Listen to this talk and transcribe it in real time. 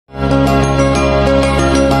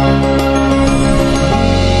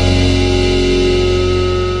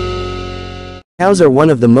Cows are one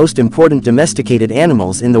of the most important domesticated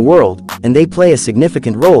animals in the world, and they play a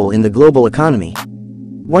significant role in the global economy.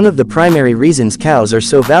 One of the primary reasons cows are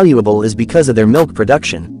so valuable is because of their milk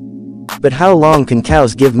production. But how long can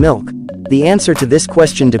cows give milk? The answer to this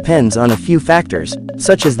question depends on a few factors,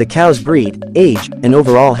 such as the cow's breed, age, and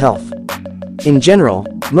overall health. In general,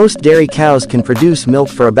 most dairy cows can produce milk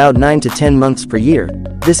for about 9 to 10 months per year.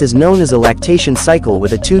 This is known as a lactation cycle,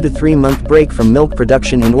 with a 2 to 3 month break from milk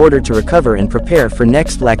production in order to recover and prepare for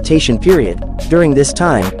next lactation period. During this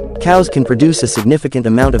time, cows can produce a significant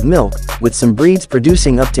amount of milk, with some breeds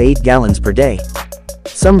producing up to 8 gallons per day.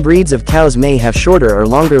 Some breeds of cows may have shorter or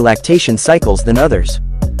longer lactation cycles than others.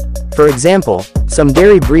 For example, some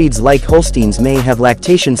dairy breeds like Holsteins may have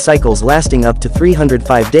lactation cycles lasting up to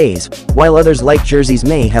 305 days, while others like Jerseys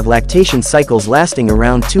may have lactation cycles lasting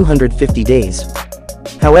around 250 days.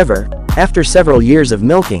 However, after several years of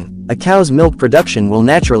milking, a cow's milk production will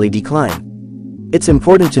naturally decline. It's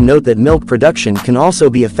important to note that milk production can also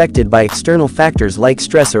be affected by external factors like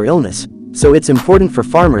stress or illness, so it's important for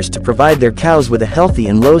farmers to provide their cows with a healthy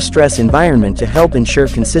and low-stress environment to help ensure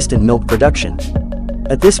consistent milk production.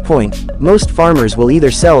 At this point, most farmers will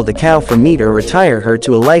either sell the cow for meat or retire her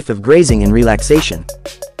to a life of grazing and relaxation.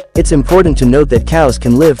 It's important to note that cows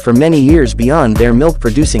can live for many years beyond their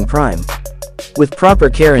milk-producing prime. With proper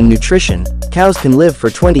care and nutrition, cows can live for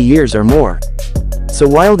 20 years or more. So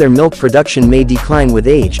while their milk production may decline with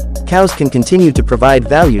age, cows can continue to provide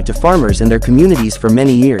value to farmers and their communities for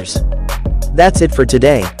many years. That's it for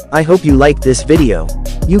today. I hope you liked this video.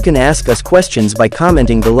 You can ask us questions by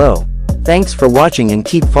commenting below. Thanks for watching and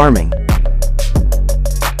keep farming.